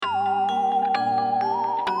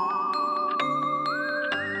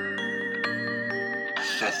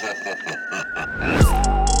Season's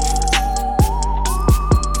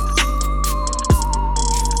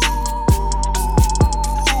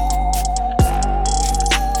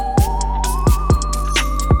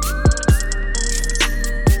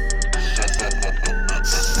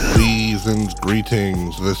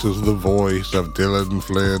greetings. This is the voice of Dylan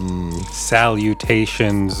Flynn.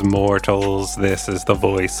 Salutations, mortals. This is the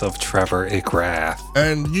voice of Trevor Igrath.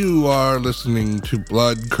 And you are listening to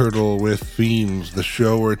Blood Curdle with Fiends, the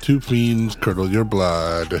show where two fiends curdle your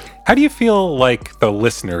blood. How do you feel like the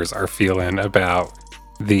listeners are feeling about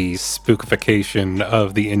the spookification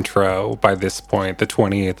of the intro by this point, the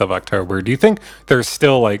 28th of October? Do you think they're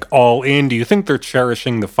still like all in? Do you think they're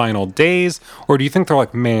cherishing the final days? Or do you think they're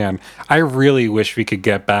like, man, I really wish we could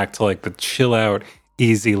get back to like the chill out,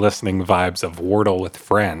 easy listening vibes of Wordle with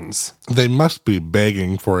Friends? They must be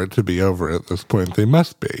begging for it to be over at this point. They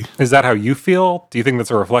must be. Is that how you feel? Do you think that's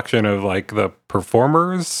a reflection of like the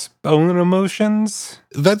performers' own emotions?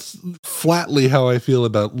 That's flatly how I feel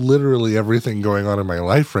about literally everything going on in my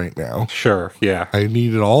life right now. Sure, yeah. I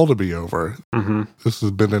need it all to be over. Mm-hmm. This has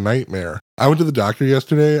been a nightmare. I went to the doctor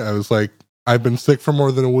yesterday. I was like, I've been sick for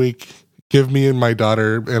more than a week. Give me and my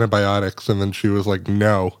daughter antibiotics. And then she was like,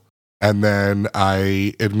 no. And then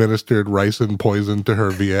I administered ricin poison to her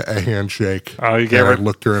via a handshake. Oh, you gave her... I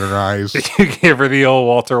looked her in her eyes. You gave her the old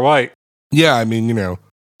Walter White. Yeah, I mean, you know,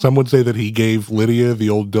 some would say that he gave Lydia the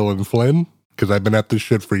old Dylan Flynn, because I've been at this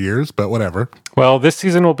shit for years, but whatever. Well, this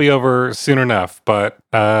season will be over soon enough, but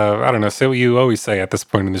I don't know, say what you always say at this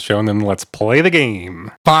point in the show, and then let's play the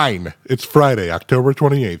game. Fine. It's Friday, October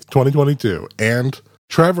 28th, 2022, and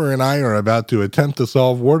Trevor and I are about to attempt to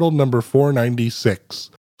solve Wordle number 496.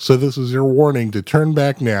 So this is your warning to turn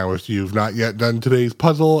back now if you've not yet done today's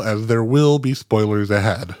puzzle, as there will be spoilers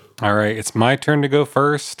ahead. All right, it's my turn to go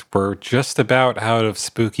first. We're just about out of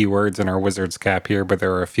spooky words in our wizard's cap here, but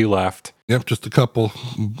there are a few left. Yep, just a couple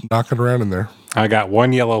knocking around in there. I got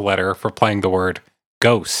one yellow letter for playing the word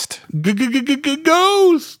ghost.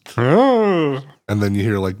 Ghost! Oh. And then you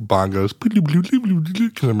hear like bongos,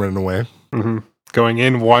 because I'm running away. Mm-hmm. Going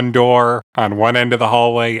in one door on one end of the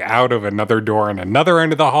hallway, out of another door on another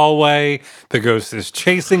end of the hallway. The ghost is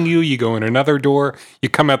chasing you. You go in another door. You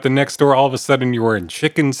come out the next door. All of a sudden, you're in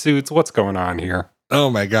chicken suits. What's going on here? Oh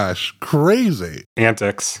my gosh. Crazy.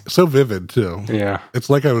 Antics. So vivid, too. Yeah. It's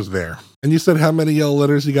like I was there. And you said how many yellow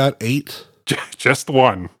letters you got? 8? Just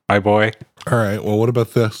one, my boy. All right. Well, what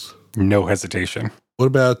about this? No hesitation. What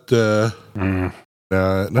about, none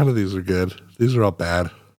of these are good. These are all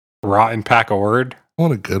bad. Rotten pack a word. I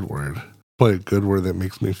want a good word. Play a good word that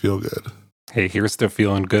makes me feel good. Hey, here's to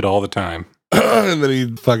feeling good all the time. And then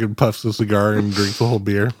he fucking puffs a cigar and drinks the whole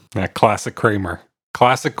beer. Yeah, classic Kramer.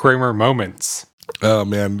 Classic Kramer moments. Oh,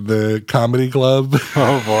 man. The comedy club.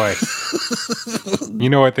 Oh, boy.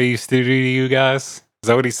 You know what they used to do to you guys? Is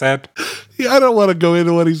that what he said? Yeah, I don't want to go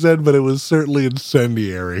into what he said, but it was certainly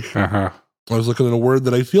incendiary. Uh-huh. I was looking at a word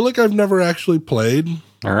that I feel like I've never actually played.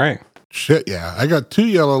 All right. Shit, yeah. I got 2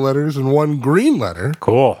 yellow letters and 1 green letter.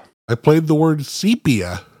 Cool. I played the word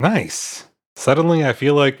sepia. Nice. Suddenly, I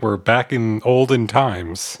feel like we're back in olden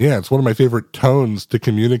times. Yeah, it's one of my favorite tones to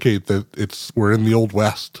communicate that we're in the Old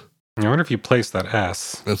West. I wonder if you placed that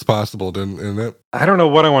S. It's possible, isn't it? I don't know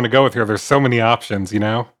what I want to go with here. There's so many options, you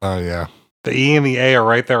know? Oh, yeah. The E and the A are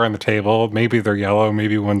right there on the table. Maybe they're yellow.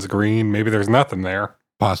 Maybe one's green. Maybe there's nothing there.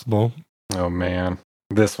 Possible. Oh, man.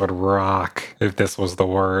 This would rock if this was the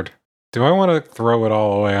word. Do I want to throw it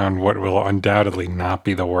all away on what will undoubtedly not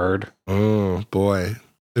be the word? Oh, boy.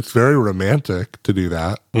 It's very romantic to do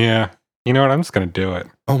that. Yeah. You know what? I'm just going to do it.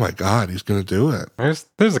 Oh, my God. He's going to do it.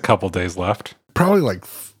 There's a couple days left. Probably like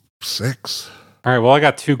 6. All right. Well, I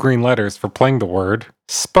got 2 green letters for playing the word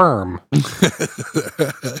sperm.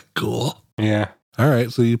 Cool. Yeah. All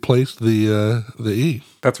right. So you placed the E.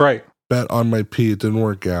 That's right. Bet on my P. It didn't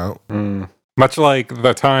work out. Much like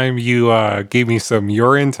the time you gave me some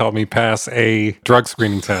urine to help me pass a drug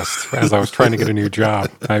screening test as I was trying to get a new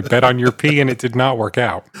job. I bet on your pee and it did not work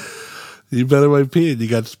out. You bet on my pee and you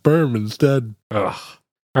got sperm instead. Ugh.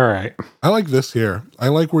 All right. I like this here. I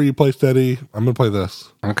like where you placed that E. I'm going to play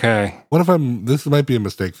this. Okay. What if this might be a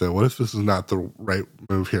mistake though. What if this is not the right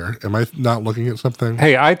move here? Am I not looking at something?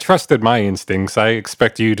 Hey, I trusted my instincts. I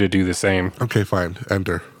expect you to do the same. Okay, fine.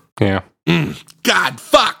 Enter. Yeah. God,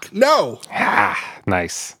 fuck, no.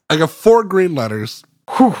 Nice. I got 4 green letters.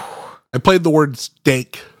 Whew. I played the word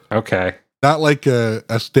steak. Okay. Not like a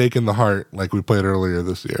steak in the heart like we played earlier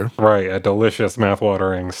this year. Right, a delicious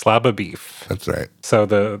mouth-watering slab of beef. That's right. So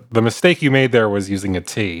the mistake you made there was using a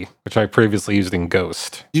T, which I previously used in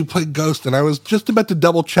Ghost. You played Ghost, and I was just about to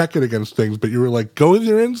double check it against things, but you were like, go with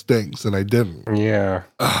your instincts, and I didn't. Yeah.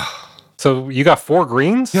 So you got 4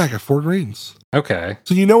 greens? Yeah, I got 4 greens. Okay.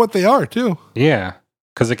 So you know what they are, too. Yeah,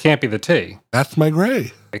 because it can't be the T. That's my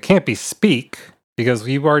gray. It can't be speak, because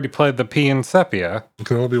you've already played the P in sepia. It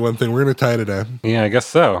can only be one thing. We're going to tie today. Yeah, I guess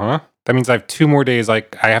so, huh? That means I have 2 more days. I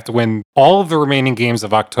have to win all of the remaining games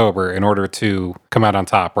of October in order to come out on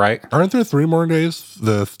top, right? Aren't there 3 more days?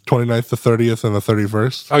 The 29th, the 30th, and the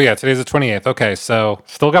 31st? Oh, yeah, today's the 28th. Okay, so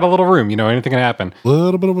still got a little room. Anything can happen. A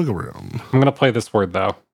little bit of wiggle room. I'm going to play this word,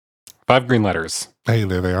 though. 5 green letters. Hey,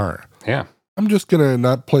 there they are. Yeah. I'm just going to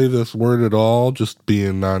not play this word at all, just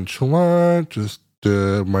being nonchalant, just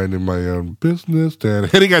minding my own business and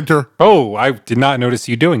hitting enter. Oh, I did not notice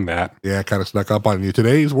you doing that. Yeah, kind of snuck up on you.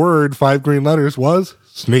 Today's word, 5 green letters, was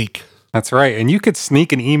sneak. That's right. And you could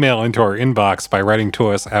sneak an email into our inbox by writing to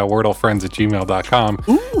us at wordlefriends@gmail.com.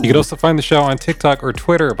 You could also find the show on TikTok or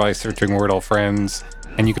Twitter by searching Wordle Friends.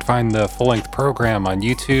 And you could find the full-length program on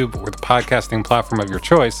YouTube or the podcasting platform of your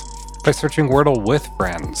choice by searching Wordle with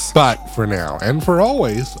Friends. But for now, and for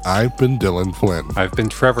always, I've been Dylan Flynn. I've been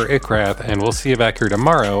Trevor Ickrath, and we'll see you back here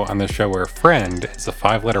tomorrow on the show where friend is a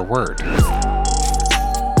 5-letter word.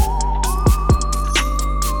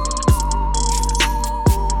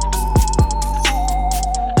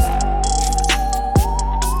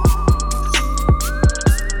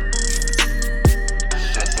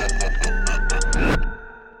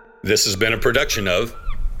 This has been a production of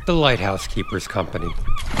The Lighthouse Keepers Company.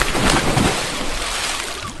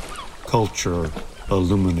 Culture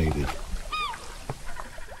illuminated.